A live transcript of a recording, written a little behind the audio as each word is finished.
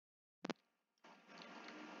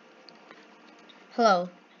Hello,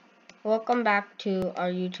 welcome back to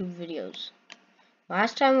our YouTube videos.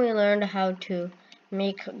 Last time we learned how to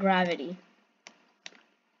make gravity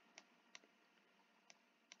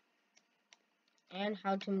and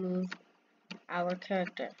how to move our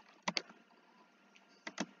character.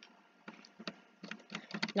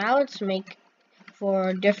 Now let's make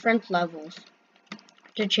for different levels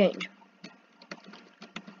to change.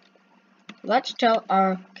 Let's tell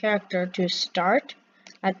our character to start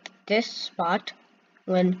at this spot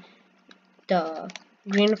when the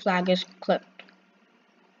green flag is clicked.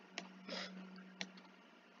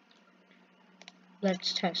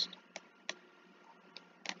 Let's test.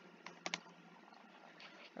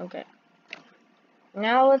 Okay.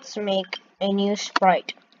 Now let's make a new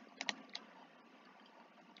sprite.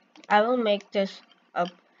 I will make this a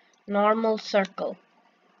normal circle,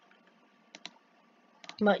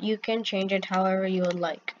 but you can change it however you would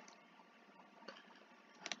like.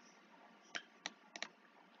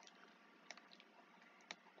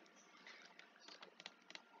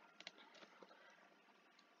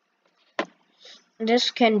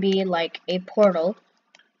 This can be like a portal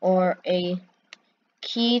or a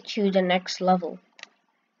key to the next level.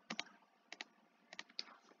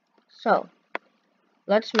 So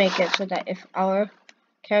let's make it so that if our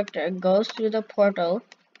character goes through the portal,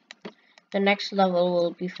 the next level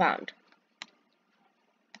will be found.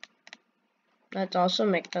 Let's also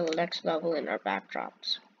make the next level in our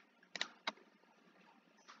backdrops.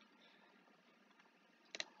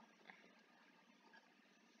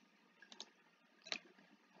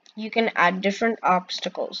 You can add different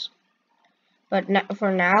obstacles, but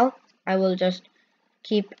for now I will just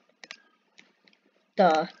keep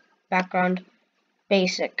the background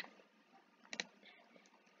basic.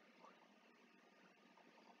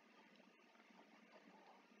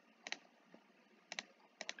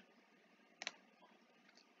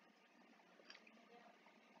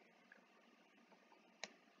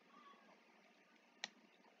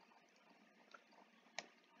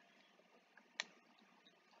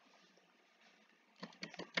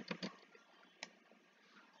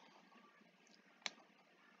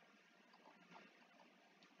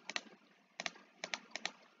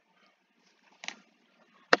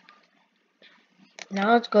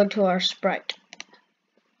 Now let's go to our sprite.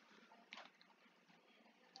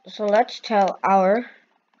 So let's tell our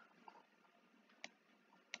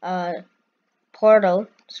portal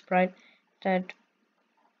sprite that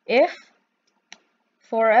if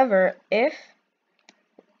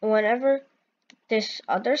whenever this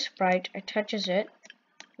other sprite touches it,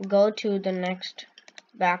 go to the next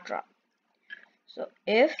backdrop. So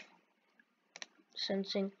if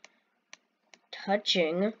sensing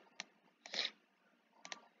touching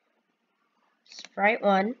sprite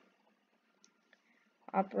 1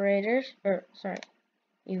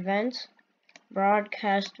 events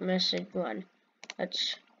broadcast message 1.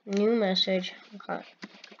 That's new message. Okay.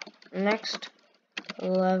 Next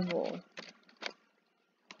level.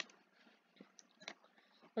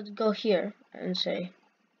 Let's go here and say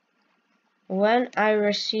when I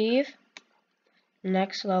receive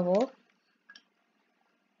next level,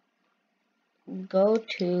 go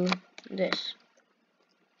to this.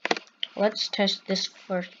 Let's test this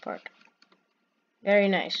first part. Very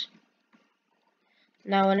nice.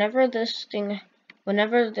 Now whenever this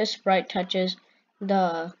sprite touches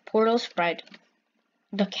the portal sprite,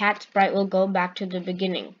 the cat sprite will go back to the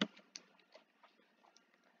beginning.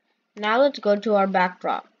 Now let's go to our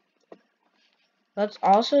backdrop. Let's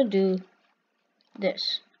also do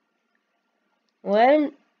this.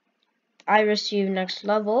 When I receive next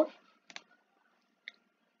level,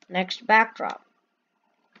 next backdrop.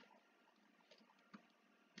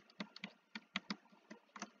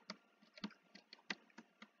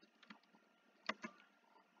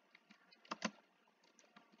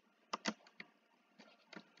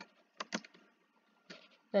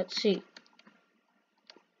 Let's see.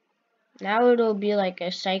 Now it will be like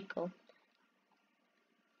a cycle.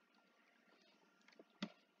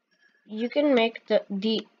 You can make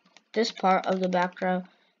this part of the background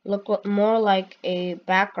look more like a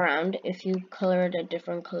background if you color it a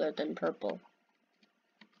different color than purple.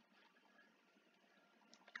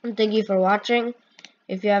 And thank you for watching.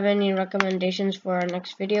 If you have any recommendations for our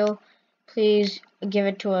next video, please give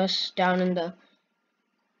it to us down in the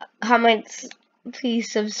comments.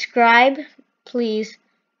 Please subscribe, please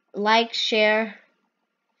like, share,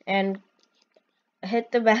 and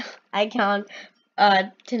hit the bell icon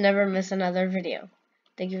to never miss another video.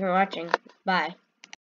 Thank you for watching. Bye.